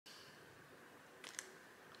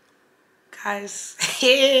guys.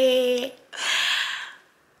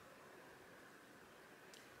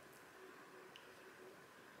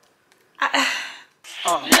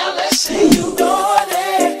 Now let's say you bought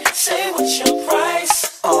it. Say what's your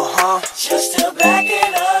price? Just to back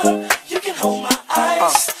it up, you can hold my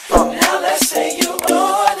eyes. Now let's say you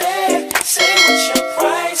bought it. Say what's your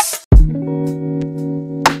price?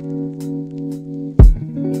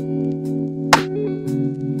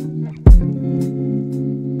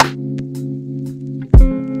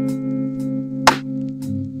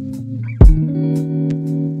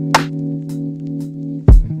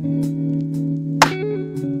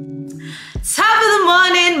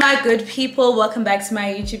 My good people, welcome back to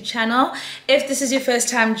my YouTube channel. If this is your first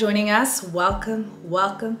time joining us, welcome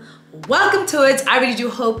to it. I really do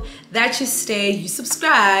hope that you stay, you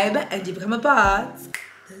subscribe, and you become a part of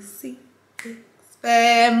the ZeeX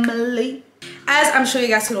family. As I'm sure you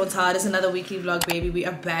guys can all tell, it is another weekly vlog, baby. We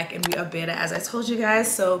are back and we are better, as I told you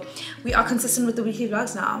guys. So we are consistent with the weekly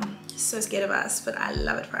vlogs now. So scared of us, but I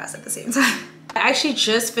love it for us at the same time. I actually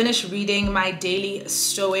just finished reading my daily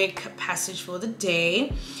Stoic passage for the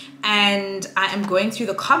day, and I am going through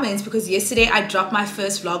the comments because yesterday I dropped my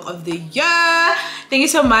first vlog of the year. Thank you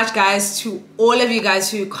so much, guys, to all of you guys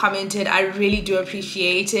who commented. I really do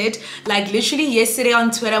appreciate it. Like literally yesterday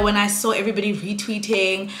on Twitter, when I saw everybody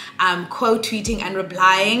retweeting, quote tweeting and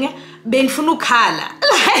replying, benfunukala,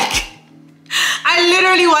 like I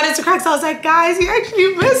literally wanted to crack. So I was like, guys, you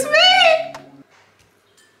actually miss me.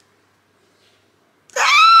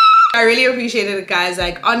 I really appreciated it, guys.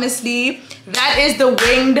 Like honestly, that is the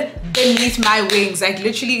wind beneath my wings. Like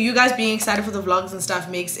literally, you guys being excited for the vlogs and stuff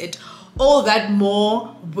makes it all that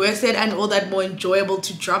more worth it and all that more enjoyable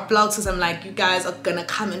to drop vlogs, because I'm like, you guys are gonna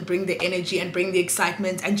come and bring the energy and bring the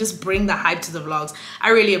excitement and just bring the hype to the vlogs.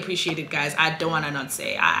 I really appreciate it, guys. I don't want to not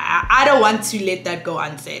say. I don't want to let that go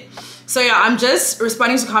unsaid. So yeah, I'm just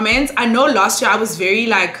responding to comments. I know last year I was very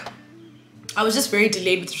like, I was just very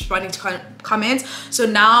delayed with responding to comments. So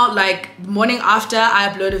now, like morning after I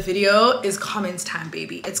upload a video is comments time,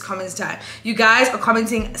 baby. It's comments time. You guys are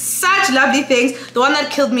commenting such lovely things. The one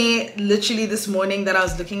that killed me literally this morning that I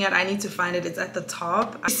was looking at, I need to find it. It's at the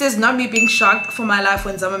top. It says, not me being shocked for my life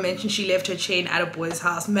when Zama mentioned she left her chain at a boy's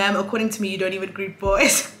house. Ma'am, according to me, you don't even greet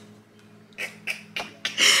boys.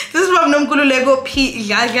 This is from Nomkululego P.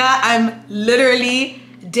 Gaga. I'm literally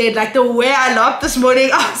dead. Like the way I laughed this morning,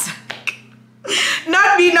 I was like,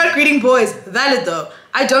 not me not greeting boys. Valid though.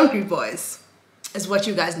 I don't greet boys, is what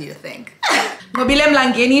you guys need to think. Mobile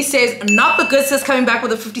Mlangeni says, not the good sis coming back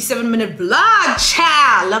with a 57-minute vlog.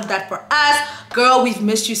 Ciao. Love that for us. Girl, we've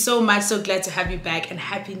missed you so much. So glad to have you back and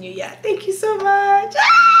happy new year. Thank you so much.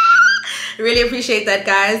 Really appreciate that,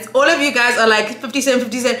 guys. All of you guys are like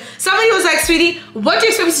 57. Somebody was like, sweetie, what do you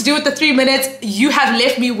expect me to do with the 3 minutes you have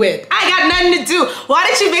left me with? I got nothing to do. Why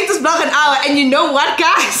did you make this vlog an hour? And you know what,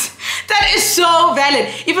 guys? That is so valid.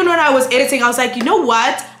 Even when I was editing, I was like, you know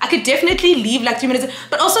what? I could definitely leave like 3 minutes.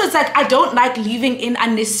 But also it's like, I don't like leaving in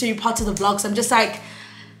unnecessary parts of the vlog. So I'm just like,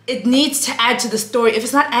 it needs to add to the story. If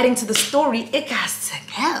it's not adding to the story, it has to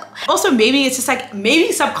go. Also, maybe it's just like,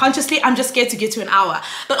 maybe subconsciously, I'm just scared to get to an hour.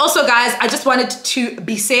 But also, guys, I just wanted to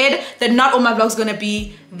be said that not all my vlogs gonna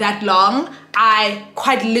be that long. I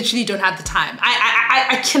quite literally don't have the time.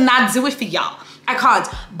 I cannot do it for y'all. I can't.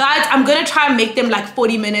 But I'm gonna try and make them like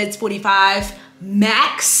 40 minutes, 45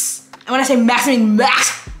 max. And when I say max, I mean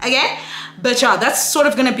max, okay? But yeah, that's sort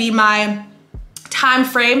of gonna be my time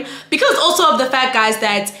frame, because also of the fact, guys,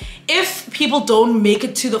 that if people don't make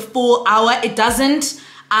it to the full hour, it doesn't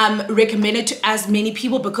recommend it to as many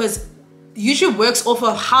people, because YouTube works off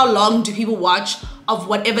of how long do people watch of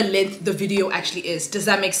whatever length the video actually is. Does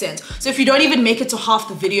that make sense? So if you don't even make it to half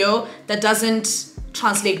the video, that doesn't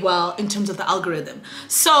translate well in terms of the algorithm.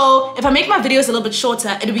 So if I make my videos a little bit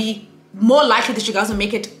shorter, it'll be more likely that you guys will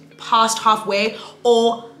make it past halfway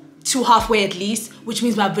or to halfway at least, which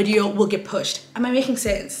means my video will get pushed. Am I making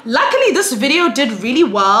sense? Luckily, this video did really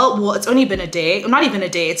well. Well, it's only been a day, not even a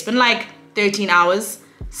day. It's been like 13 hours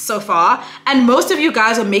so far, and most of you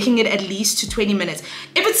guys are making it at least to 20 minutes.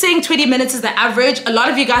 If it's saying 20 minutes is the average, a lot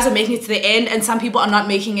of you guys are making it to the end, and some people are not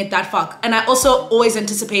making it that far. And I also always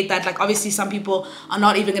anticipate that, like, obviously some people are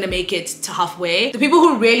not even gonna make it to halfway. The people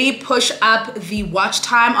who really push up the watch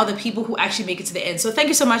time are the people who actually make it to the end. So thank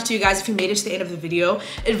you so much to you guys if you made it to the end of the video.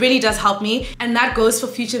 It really does help me, and that goes for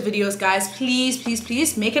future videos, guys. Please, please,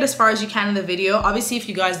 please make it as far as you can in the video. Obviously, if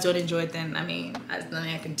you guys don't enjoy it, then I mean, there's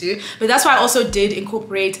nothing I can do. But that's why I also did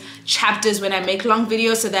incorporate chapters when I make long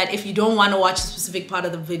videos, so that if you don't want to watch a specific part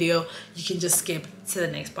of the video, you can just skip to the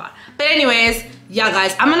next part. But anyways, yeah,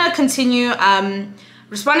 guys, I'm gonna continue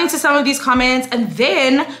responding to some of these comments, and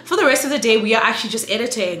then for the rest of the day we are actually just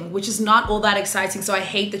editing, which is not all that exciting. So I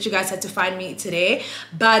hate that you guys had to find me today,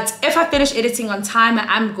 but if I finish editing on time,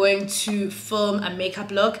 I'm going to film a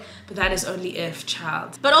makeup look, but that is only if,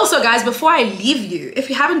 child. But also guys, before I leave you, if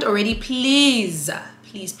you haven't already, please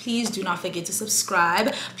do not forget to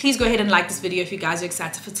subscribe. Please go ahead and like this video if you guys are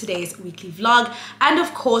excited for today's weekly vlog, and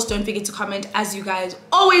of course don't forget to comment as you guys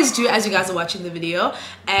always do as you guys are watching the video.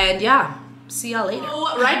 And yeah, see y'all later.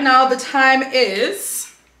 So right now the time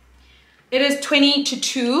is, it is 20 to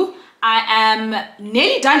 2. I am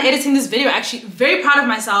nearly done editing this video. Actually very proud of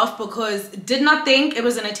myself because did not think it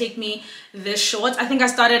was gonna take me this short. I think I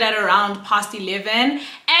started at around past 11,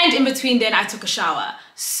 and in between then I took a shower.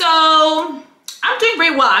 So I'm doing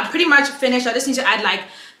very well. I'm pretty much finished. I just need to add like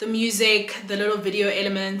the music, the little video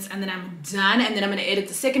elements, and then I'm done. And then I'm gonna edit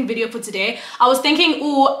the second video for today. I was thinking,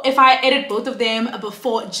 ooh, if I edit both of them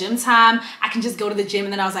before gym time, I can just go to the gym.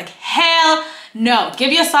 And then I was like, hell no.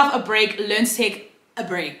 Give yourself a break. Learn to take a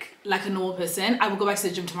break like a normal person. I will go back to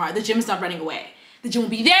the gym tomorrow. The gym is not running away. The gym will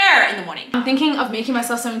be there in the morning. I'm thinking of making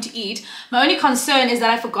myself something to eat. My only concern is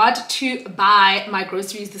that I forgot to buy my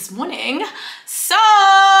groceries this morning. So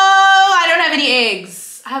I don't have any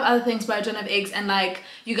eggs. I have other things, but I don't have eggs. And like,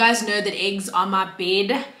 you guys know that eggs are my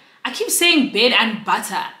bed. I keep saying bed and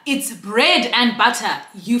butter. It's bread and butter,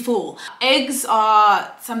 you fool. Eggs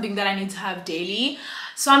are something that I need to have daily.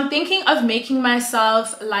 So I'm thinking of making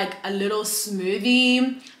myself like a little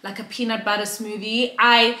smoothie, like a peanut butter smoothie.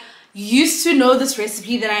 I used to know this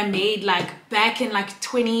recipe that I made like back in like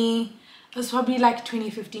it was probably like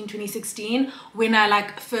 2015, 2016, when I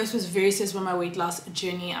like first was very serious with my weight loss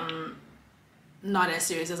journey. I'm not as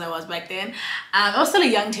serious as I was back then. I was still a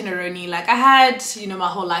young tenderoni. Like I had, you know, my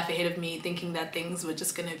whole life ahead of me, thinking that things were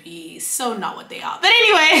just gonna be so not what they are. But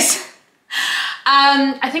anyways,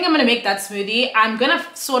 I think I'm gonna make that smoothie. I'm gonna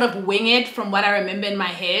sort of wing it from what I remember in my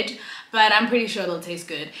head, but I'm pretty sure it'll taste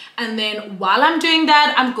good. And then while I'm doing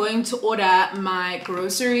that, I'm going to order my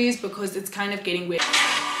groceries because it's kind of getting weird.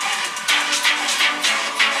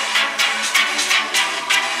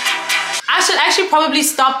 I should actually probably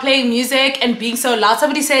stop playing music and being so loud.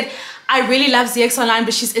 Somebody said, I really love ZX Online,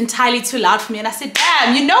 but she's entirely too loud for me. And I said,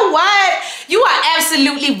 damn, you know what? You are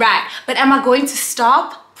absolutely right. But am I going to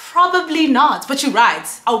stop? Probably not. But you're right.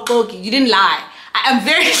 Oh, Gogi, you didn't lie. I am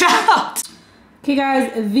very loud. Okay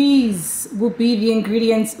guys, these will be the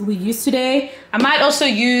ingredients we use today. I might also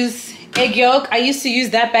use egg yolk. I used to use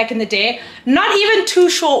that back in the day. Not even too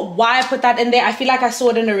sure why I put that in there. I feel like I saw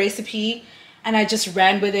it in a recipe and I just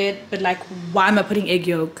ran with it. But like, why am I putting egg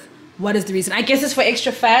yolk? What is the reason? I guess it's for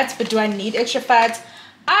extra fat, but do I need extra fat?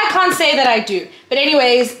 I can't say that I do. But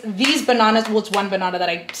anyways, these bananas, well, it's one banana that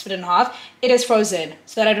I split in half. It is frozen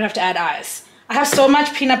so that I don't have to add ice. I have so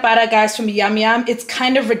much peanut butter, guys, from Yum Yum. It's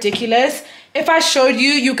kind of ridiculous. If I showed you,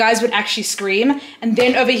 you guys would actually scream. And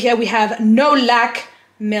then over here we have no lack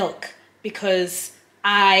milk because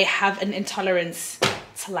I have an intolerance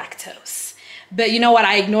to lactose. But you know what?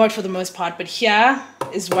 I ignore it for the most part. But here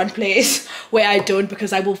is one place where I don't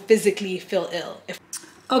because I will physically feel ill.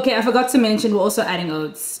 Okay, I forgot to mention we're also adding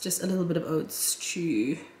oats. Just a little bit of oats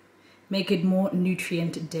to make it more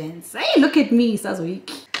nutrient dense. Hey, look at me, sounds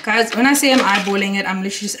weak. Guys, when I say I'm eyeballing it, I'm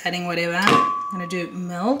literally just adding whatever. I'm gonna do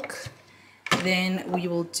milk. Then we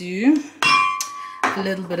will do a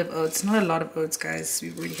little bit of oats. Not a lot of oats, guys.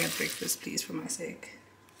 We've already had breakfast, please, for my sake.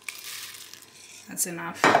 That's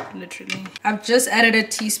enough, literally. I've just added a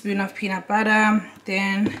teaspoon of peanut butter.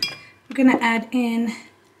 Then we're gonna add in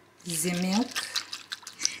the milk.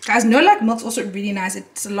 Guys, no lac milk's also really nice.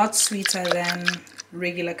 It's a lot sweeter than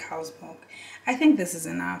regular cow's milk. I think this is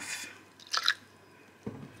enough.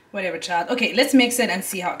 Whatever, child. Okay, let's mix it and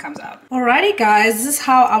see how it comes out. Alrighty, guys, this is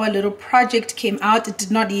how our little project came out. It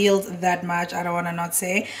did not yield that much, I don't want to not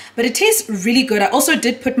say, but it tastes really good. I also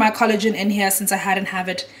did put my collagen in here since I hadn't have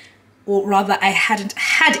it, or rather I hadn't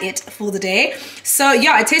had it for the day. So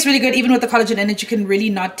yeah, it tastes really good. Even with the collagen in it, you can really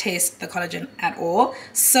not taste the collagen at all.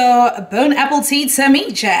 So bon appetit to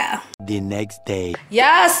me, child. The next day.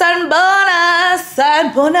 Yeah, sanbona,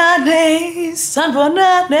 sanbonane,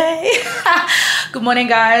 sanbonane. Good morning,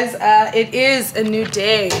 guys. It is a new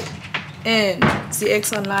day in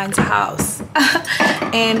ZX Online's house.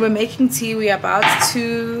 And we're making tea. We're about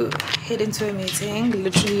to head into a meeting,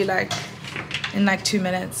 literally like in like 2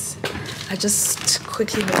 minutes. I just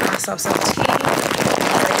quickly made myself some tea.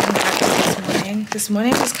 This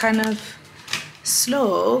morning was kind of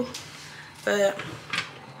slow, but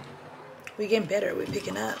we're getting better. We're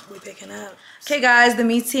picking up. Okay, guys, the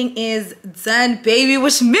meeting is done, baby,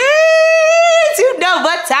 which means you know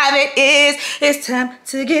what time it is. It's time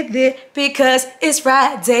to get lit because it's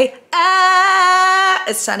Friday.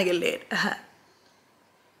 It's time to get lit.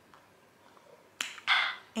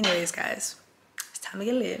 Anyways, guys, it's time to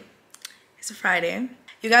get lit. It's a Friday.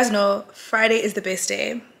 You guys know Friday is the best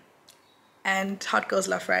day. And hot girls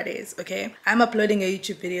love Fridays, okay? I'm uploading a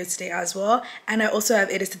YouTube video today as well, and I also have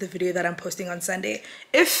edited the video that I'm posting on Sunday.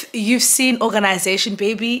 If you've seen organization,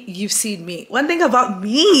 baby, you've seen me. One thing about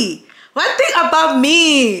me,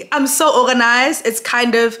 I'm so organized. It's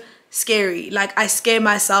kind of scary. Like, I scare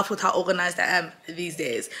myself with how organized I am these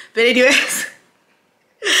days. But anyways,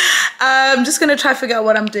 I'm just gonna try to figure out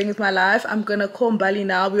what I'm doing with my life. I'm gonna call Mbali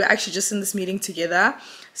now. We were actually just in this meeting together.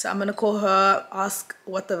 So I'm gonna call her, ask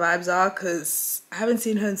what the vibes are, because I haven't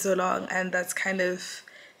seen her in so long, and that's kind of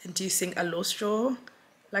inducing a low straw.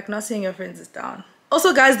 Like, not seeing your friends is down.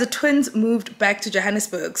 Also, guys, the twins moved back to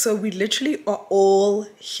Johannesburg, so we literally are all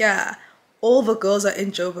here. All the girls are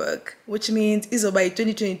in Joburg, which means Izoba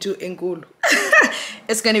 2022 in Gulu.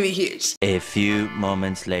 It's gonna be huge. A few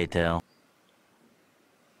moments later.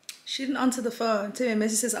 She didn't answer the phone. Tell me,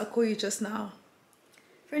 Messi says, I'll call you just now.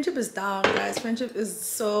 Friendship is down, guys. Friendship is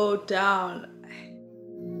so down.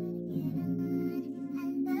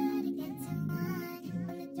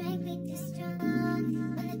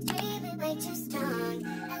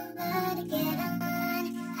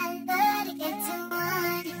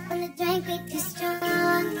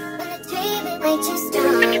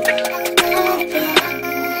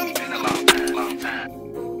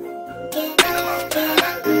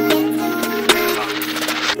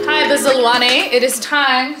 Hi, this is Alwane. It is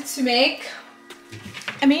time to make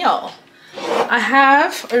a meal. I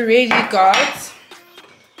have already got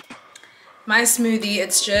my smoothie.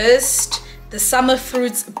 It's just the summer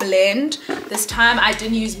fruits blend. This time I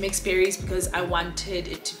didn't use mixed berries because I wanted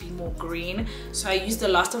it to be more green. So I used the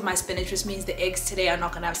last of my spinach, which means the eggs today are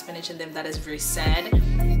not gonna have spinach in them. That is very sad.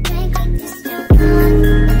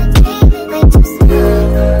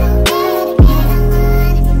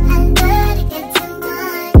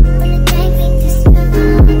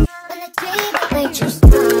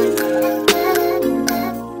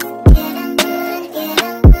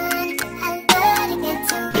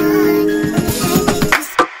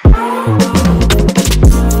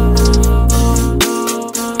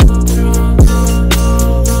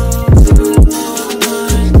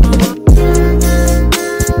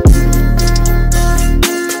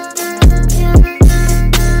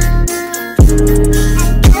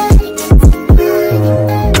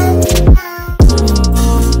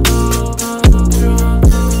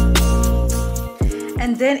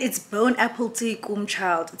 It's bone apple tea,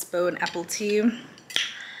 child. It's bone apple tea.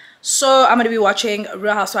 So I'm gonna be watching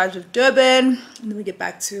Real Housewives of Durban, and then we get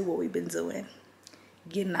back to what we've been doing,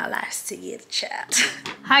 getting our lives together, chat.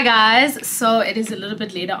 Hi guys, so it is a little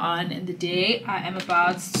bit later on in the day. I am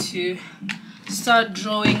about to start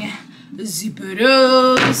drawing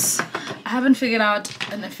zipperos. I haven't figured out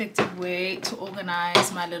an effective way to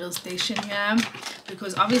organize my little station here,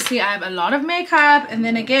 because obviously I have a lot of makeup, and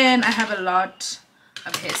then again I have a lot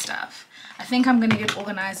of hair stuff. I think I'm gonna get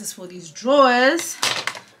organizers for these drawers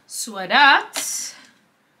so that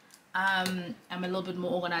I'm a little bit more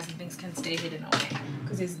organized and things can stay hidden away,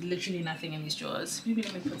 because there's literally nothing in these drawers. Maybe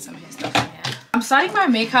let me put some hair stuff in here. I'm starting my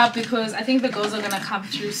makeup because I think the girls are gonna come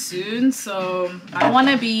through soon, so I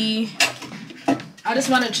just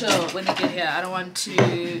want to chill when they get here. I don't want to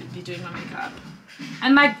be doing my makeup,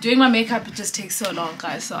 and like doing my makeup, it just takes so long,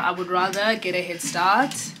 guys, so I would rather get a head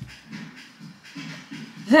start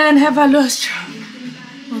then have a lustrum.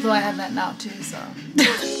 Although I have that now too, so.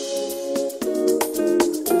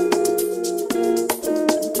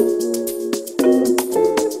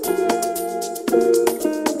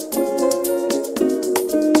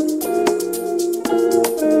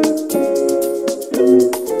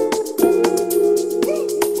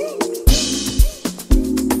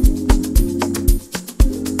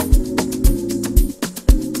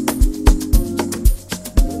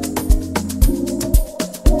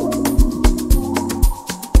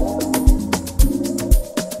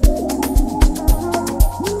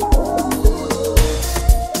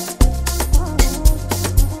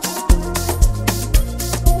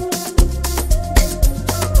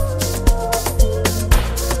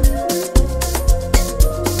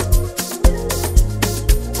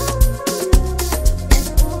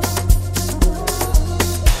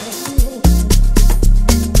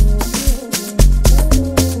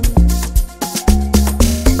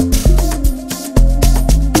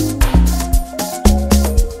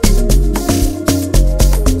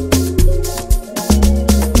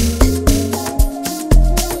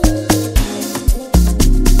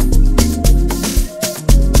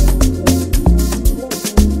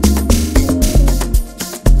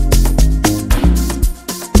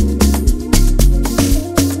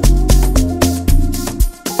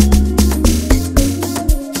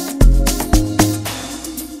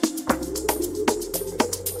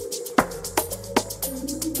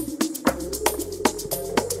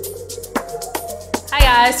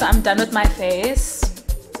 guys, so I'm done with my face,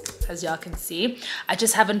 as y'all can see. I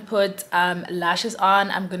just haven't put lashes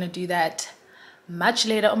on. I'm gonna do that much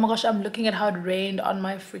later. Oh my gosh, I'm looking at how it rained on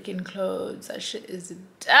my freaking clothes. That shit is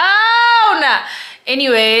down.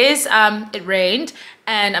 Anyways, it rained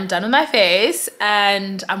and I'm done with my face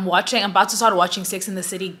and I'm about to start watching Sex and the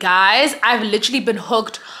City. Guys, I've literally been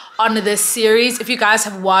hooked on this series. If you guys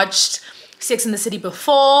have watched Sex and the City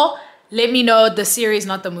before, let me know. The series,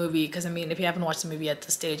 not the movie, because I mean, if you haven't watched the movie at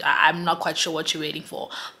this stage, I'm not quite sure what you're waiting for.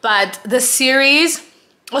 But the series,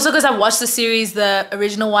 also because I watched the series, the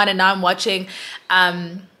original one, and now I'm watching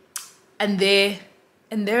and there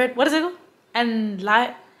what is it called? And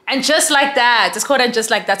Just Like That. It's called And Just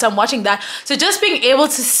Like That. So I'm watching that. So just being able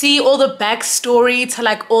to see all the backstory to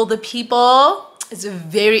like all the people, it's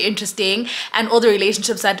very interesting, and all the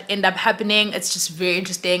relationships that end up happening, it's just very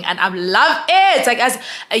interesting, and I love it. It's like, as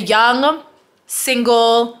a young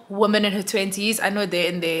single woman in her 20s, I know they're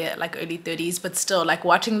in their like early 30s, but still, like,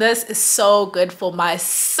 watching this is so good for my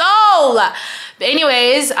soul. But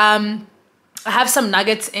anyways, I have some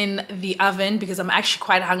nuggets in the oven because I'm actually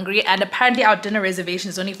quite hungry, and apparently our dinner reservation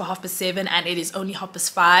is only for 7:30 and it is only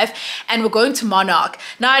 5:30, and we're going to Monarch.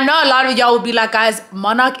 Now I know a lot of y'all will be like, guys,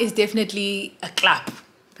 Monarch is definitely a clap,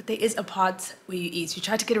 but there is a part where you eat. You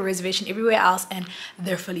try to get a reservation everywhere else and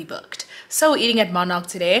they're fully booked. So we're eating at Monarch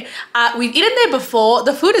today. We've eaten there before.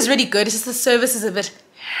 The food is really good, it's just the service is a bit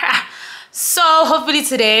so hopefully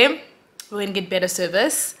today we're gonna get better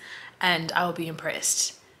service and I will be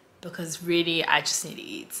impressed, because really I just need to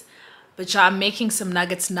eat. But yeah, I'm making some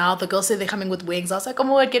nuggets now. The girl said they're coming with wings. I was like, oh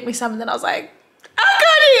my word, get me some. And then I was like, I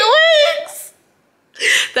can't eat wings.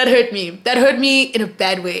 That hurt me. That hurt me in a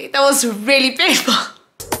bad way. That was really painful.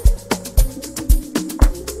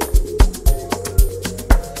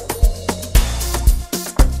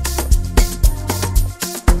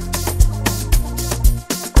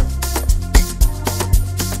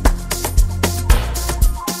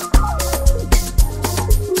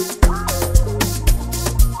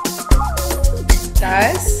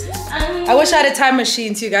 Guys, I wish I had a time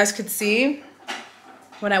machine so you guys could see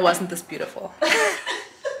when I wasn't this beautiful.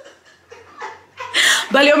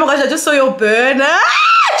 Bali, oh my gosh, I just saw your burn.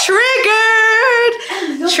 Triggered!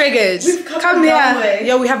 Triggered. Come here.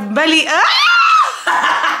 Yo, we have Bali.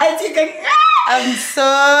 I'm so...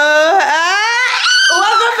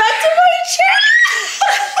 welcome back to my channel.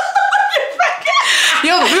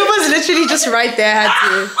 Yo, Boo was literally just right there, had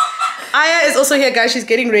to. Aya is also here, guys. She's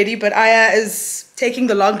getting ready, but Aya is taking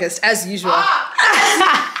the longest, as usual.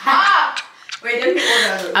 Wait, let me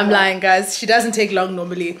order. I'm lying, guys. She doesn't take long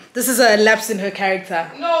normally. This is a lapse in her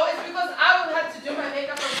character. No, it's because I would have to do my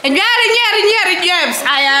makeup. And yaps,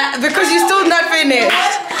 Aya, because you're still not finished.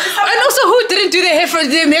 And also, who didn't do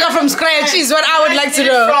their makeup from scratch is what I would like to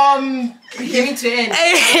know. From beginning to end.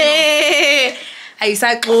 Hey,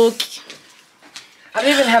 I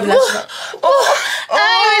don't even have lashes. I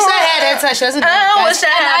wish I had it. She doesn't know. I wish I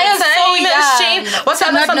had it. So young. What's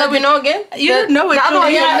that song that we know again? You don't know it. The other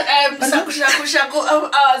one, yeah. Shaku, shaku, shaku,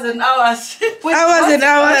 hours and hours. Hours and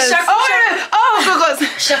hours. Oh, because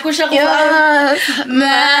shaku, shaku,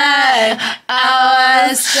 man,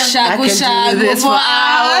 hours. Shaku, shaku for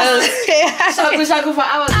hours. shaku, shaku for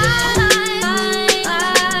hours.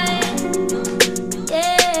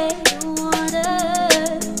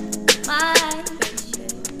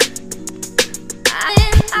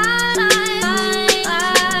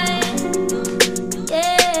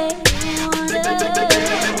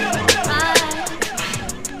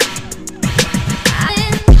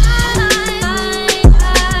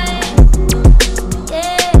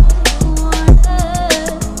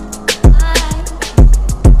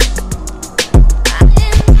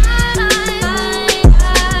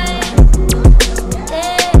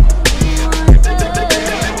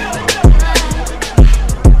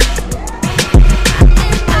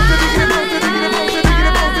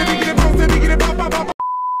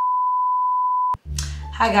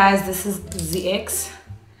 Hi guys, this is ZX.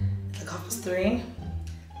 The couple's 3.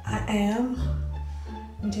 I am.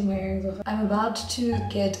 Let me take my earrings off. I'm about to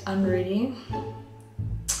get unready.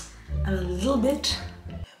 I'm a little bit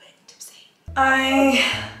tipsy. I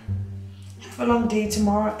have a long day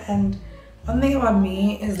tomorrow, and one thing about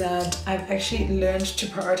me is that I've actually learned to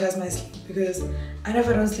prioritize my sleep, because I know if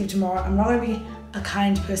I don't sleep tomorrow, I'm not gonna be a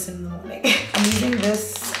kind person in the morning. I'm using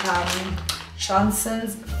this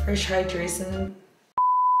Johnson's Fresh Hydration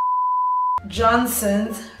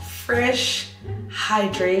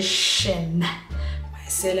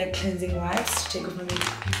micellar cleansing wipes to take off my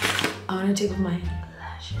makeup. I want to take off my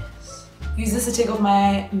lashes. Use this to take off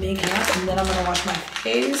my makeup, and then I'm gonna wash my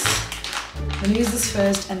face I'm gonna use this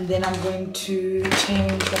first, and then I'm going to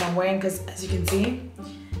change what I'm wearing, because as you can see,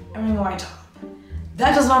 I'm wearing a white top.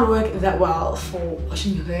 That does not work that well for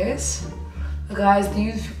washing your face. Guys,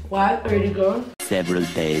 these white already gone. Several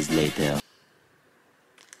days later.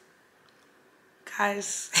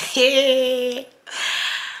 Guys,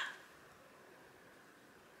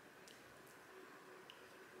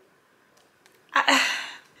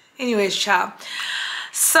 anyways, ciao.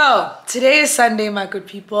 So today is Sunday, my good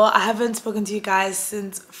people. I haven't spoken to you guys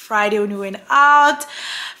since Friday when we went out.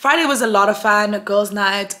 Friday was a lot of fun. Girls'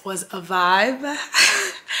 night was a vibe.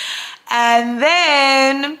 And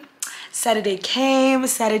then Saturday came.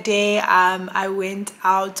 Saturday, I went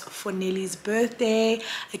out for Nelly's birthday.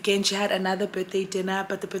 Again, she had another birthday dinner,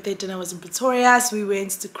 but the birthday dinner was in Pretoria, so we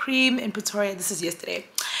went to Cream in Pretoria. This is yesterday.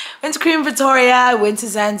 Went to Cream in Pretoria, went to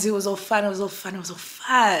Zanzu. It was all fun, it was all fun, it was all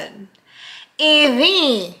fun. And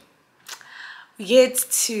then we get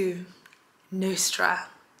to Nostra.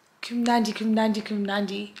 Kumnandi, Kumnandi,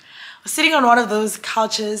 Kumnandi. We're sitting on one of those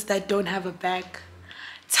couches that don't have a back.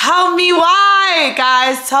 Tell me why,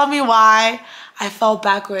 guys. Tell me why I fell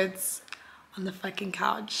backwards on the fucking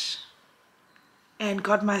couch and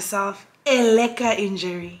got myself a lekker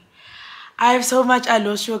injury. I have so much I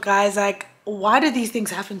lost you guys. Like, why did these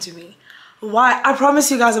things happen to me? Why? I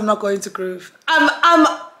promise you guys I'm not going to groove.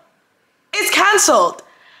 It's cancelled.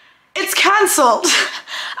 It's cancelled.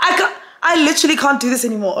 I literally can't do this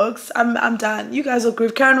anymore, Oaks. I'm done. You guys will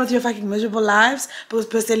groove. Carry on with your fucking miserable lives. But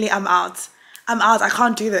personally, I'm out. I'm out. I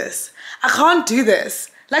can't do this. I can't do this.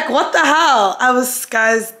 Like, what the hell?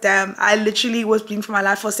 Guys, damn. I literally was bleeding for my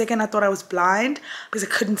life. For a second, I thought I was blind because I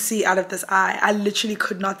couldn't see out of this eye. I literally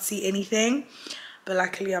could not see anything. But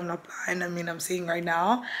luckily, I'm not blind. I mean, I'm seeing right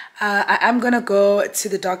now. I am going to go to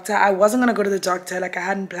the doctor. I wasn't going to go to the doctor. Like, I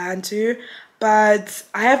hadn't planned to. But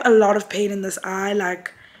I have a lot of pain in this eye.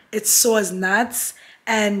 Like, it's sore as nuts.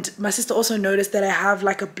 And my sister also noticed that I have,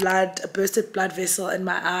 like, a bursted blood vessel in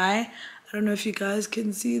my eye. I don't know if you guys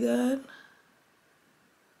can see that.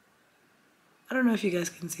 I don't know if you guys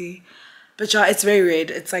can see. But yeah, it's very red.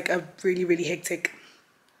 It's like a really, really hectic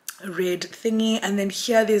red thingy. And then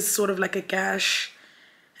here there's sort of like a gash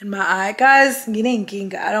in my eye. Guys, I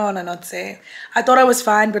don't want to not say. I thought I was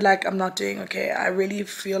fine, but like I'm not doing okay. I really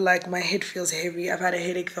feel like my head feels heavy. I've had a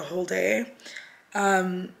headache the whole day.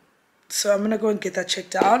 So I'm going to go and get that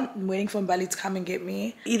checked out. I'm waiting for Mbali to come and get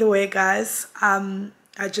me. Either way, guys,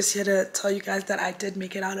 I just here to tell you guys that I did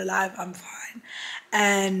make it out alive. I'm fine.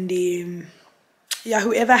 And yeah,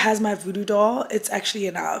 whoever has my voodoo doll, it's actually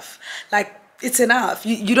enough. Like, it's enough.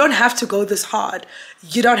 You don't have to go this hard.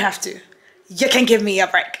 You don't have to. You can give me a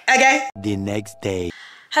break, okay? The next day.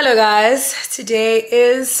 Hello, guys. Today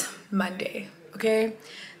is Monday, okay?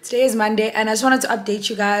 Today is Monday, and I just wanted to update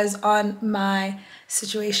you guys on my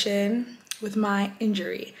situation with my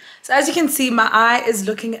injury. So as you can see, my eye is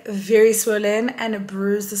looking very swollen and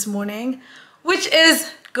bruised this morning, which is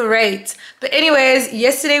great. But anyways,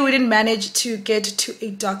 yesterday we didn't manage to get to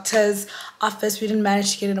a doctor's office. We didn't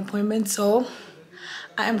manage to get an appointment, so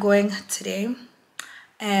I am going today,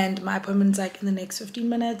 and my appointment's like in the next 15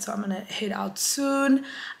 minutes, so I'm gonna head out soon.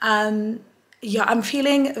 Yeah, I'm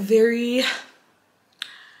feeling very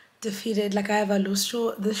defeated. Like, I have a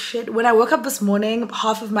lustro, this shit. When I woke up this morning,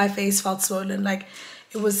 half of my face felt swollen. Like,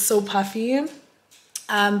 it was so puffy.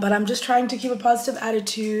 But I'm just trying to keep a positive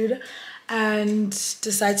attitude and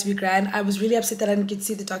decide to be grand. I was really upset that I didn't get to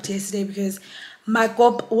see the doctor yesterday because my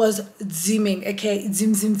cop was zooming, okay?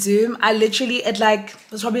 Zoom, zoom, zoom. I literally, it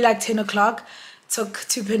was probably like 10 o'clock, took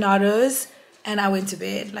 2 Panados, and I went to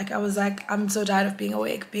bed. Like, I was like, I'm so tired of being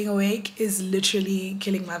awake. Being awake is literally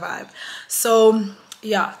killing my vibe. So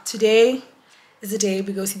yeah, today is the day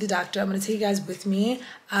we go see the doctor. I'm gonna take you guys with me.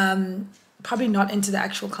 Probably not into the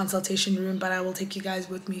actual consultation room, but I will take you guys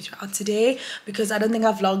with me throughout today because I don't think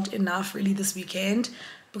I've vlogged enough really this weekend.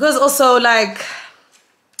 Because also, like,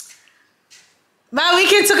 my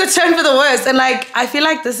weekend took a turn for the worst, and like, I feel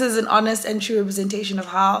like this is an honest and true representation of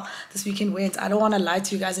how this weekend went. I don't want to lie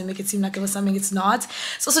to you guys and make it seem like it was something it's not.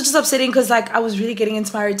 It's also just upsetting because like I was really getting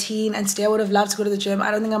into my routine, and today I would have loved to go to the gym.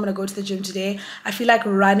 I don't think I'm gonna go to the gym today. I feel like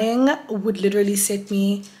running would literally set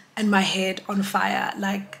me and my head on fire.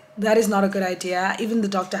 Like, that is not a good idea. Even the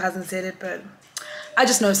doctor hasn't said it, but I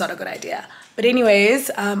just know it's not a good idea. But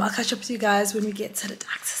anyways, I'll catch up with you guys when we get to the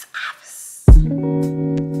doctor's office.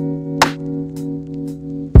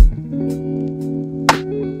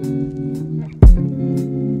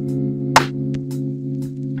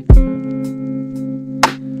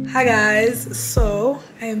 Hi guys, so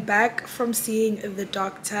I am back from seeing the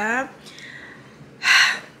doctor.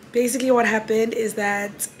 Basically what happened is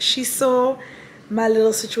that she saw my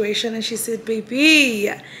little situation, and she said,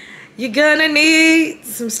 baby, you're gonna need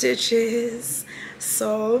some stitches.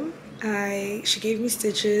 So she gave me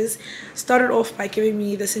stitches. Started off by giving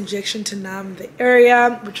me this injection to numb the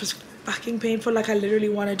area, which was fucking painful. Like I literally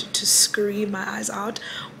wanted to scream my eyes out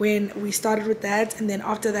when we started with that. And then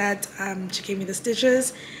after that, she gave me the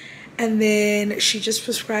stitches, and then she just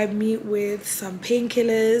prescribed me with some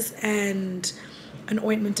painkillers and an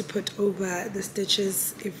ointment to put over the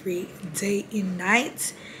stitches every day and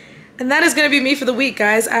night. And that is going to be me for the week,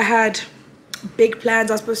 guys. I had big plans.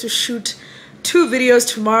 I was supposed to shoot 2 videos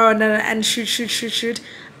tomorrow and shoot.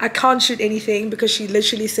 I can't shoot anything because she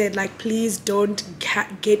literally said, like, please don't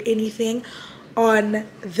get anything on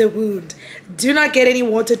the wound. Do not get any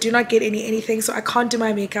water, do not get anything. So I can't do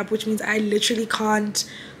my makeup, which means I literally can't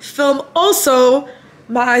film. Also,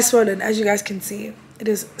 my eye's swollen, as you guys can see. It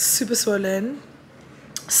is super swollen.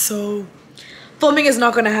 So filming is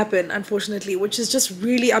not going to happen, unfortunately, which is just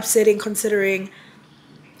really upsetting considering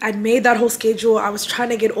I'd made that whole schedule. I was trying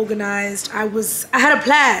to get organized. I had a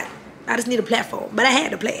plan. I just need a platform, but I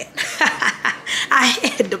had a plan. I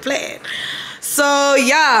had the plan. So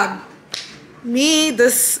yeah, me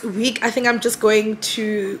this week, I think I'm just going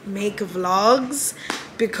to make vlogs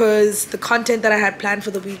because the content that I had planned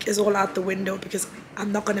for the week is all out the window because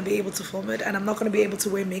I'm not going to be able to film it, and I'm not going to be able to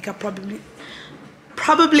wear makeup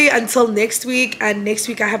probably until next week. And next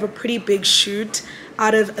week I have a pretty big shoot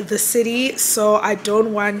out of the city, so I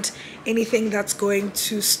don't want anything that's going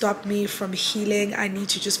to stop me from healing. I need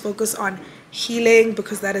to just focus on healing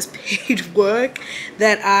because that is paid work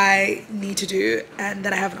that I need to do and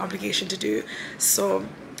that I have an obligation to do. So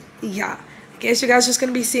yeah, I guess you guys are just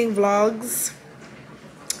gonna be seeing vlogs.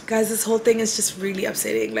 Guys, this whole thing is just really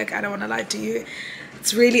upsetting. Like, I don't want to lie to you,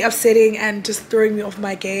 it's really upsetting and just throwing me off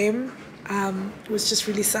my game, which just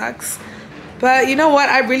really sucks. But you know what,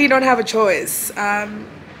 I really don't have a choice.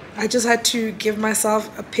 I just had to give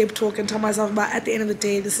myself a pep talk and tell myself, but at the end of the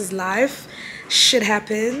day, this is life, shit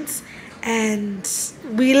happens, and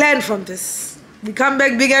we learn from this. We come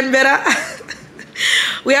back bigger and better.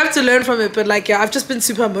 We have to learn from it. But like, yeah, I've just been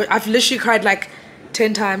super I've literally cried like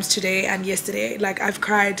 10 times today and yesterday. Like, I've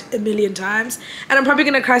cried a million times, and I'm probably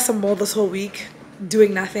gonna cry some more this whole week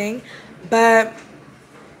doing nothing. But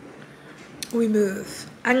we move.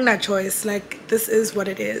 I'm not choice. Like, this is what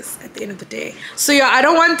it is at the end of the day. So yeah, I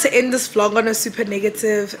don't want to end this vlog on a super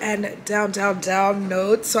negative and down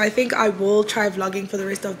note. So I think I will try vlogging for the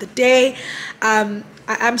rest of the day. I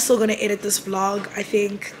am still gonna edit this vlog. I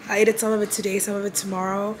think I edit some of it today, some of it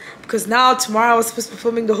tomorrow, because now tomorrow I was supposed to be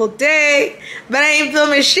filming the whole day, but I ain't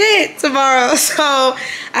filming shit tomorrow, so I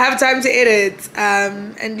have time to edit.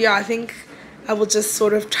 And yeah, I think I will just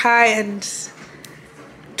sort of try and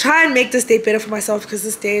make this day better for myself because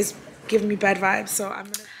this day is giving me bad vibes.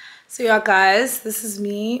 So yeah, guys, this is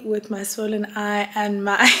me with my swollen eye and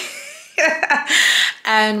my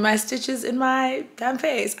and my stitches in my damn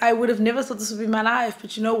face. I would have never thought this would be my life,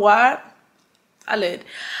 but you know what, I lied.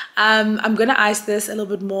 I'm gonna ice this a little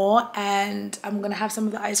bit more, and I'm gonna have some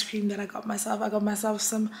of the ice cream that I got myself. I got myself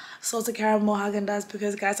some salted caramel Haagen-Dazs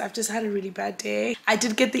because, guys, I've just had a really bad day. I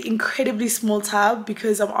did get the incredibly small tub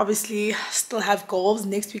because I'm obviously still have goals.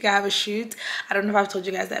 Next week I have a shoot. I don't know if I've told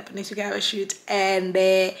you guys that, but next week I have a shoot, and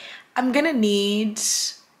I'm gonna need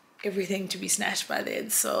everything to be snatched by then.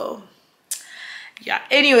 So yeah,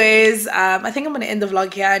 anyways, I think I'm gonna end the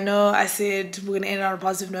vlog here. I know I said we're gonna end on a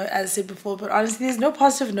positive note, as I said before, but honestly there's no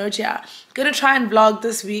positive note here. I'm gonna try and vlog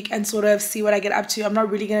this week and sort of see what I get up to. I'm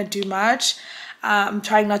not really gonna do much. I'm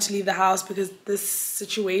trying not to leave the house because this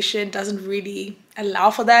situation doesn't really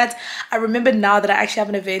allow for that. I remember now that I actually have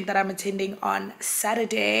an event that I'm attending on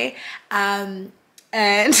Saturday, and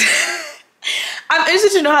I'm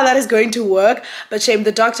interested to know how that is going to work. But shame,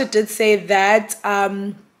 the doctor did say that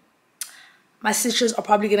my stitches are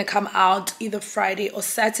probably going to come out either Friday or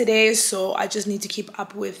Saturday, so I just need to keep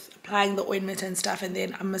up with applying the ointment and stuff, and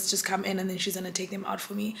then I must just come in and then she's going to take them out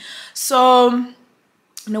for me. So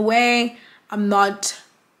in a way, I'm not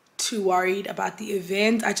too worried about the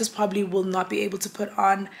event. I just probably will not be able to put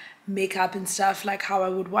on makeup and stuff like how I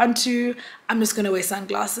would want to. I'm just going to wear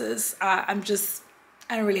sunglasses. I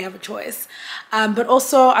don't really have a choice. But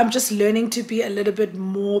also, I'm just learning to be a little bit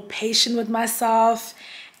more patient with myself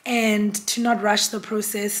and to not rush the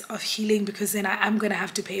process of healing, because then I am going to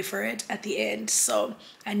have to pay for it at the end. So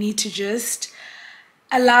I need to just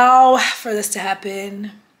allow for this to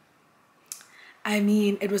happen. I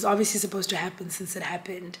mean, it was obviously supposed to happen since it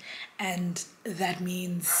happened, and that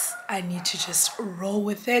means I need to just roll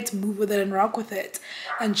with it, move with it, and rock with it,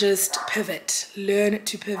 and just pivot. Learn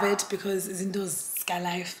to pivot, because zinto Sky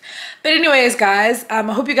life. But anyways, guys, I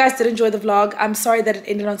hope you guys did enjoy the vlog. I'm sorry that it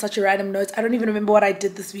ended on such a random note. I don't even remember what I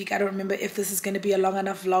did this week. I don't remember if this is going to be a long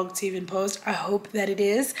enough vlog to even post. I hope that it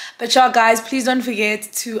is. But y'all guys, please don't forget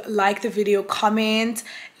to like the video, comment,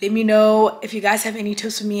 let me know if you guys have any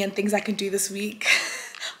tips for me and things I can do this week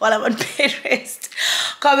while I'm on bed rest.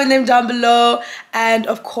 Comment them down below, and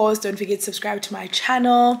of course don't forget to subscribe to my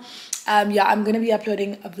channel. Yeah, I'm gonna be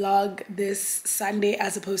uploading a vlog this Sunday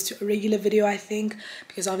as opposed to a regular video, I think,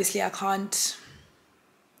 because obviously I can't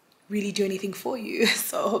really do anything for you.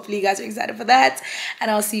 So hopefully you guys are excited for that,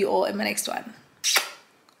 and I'll see you all in my next one.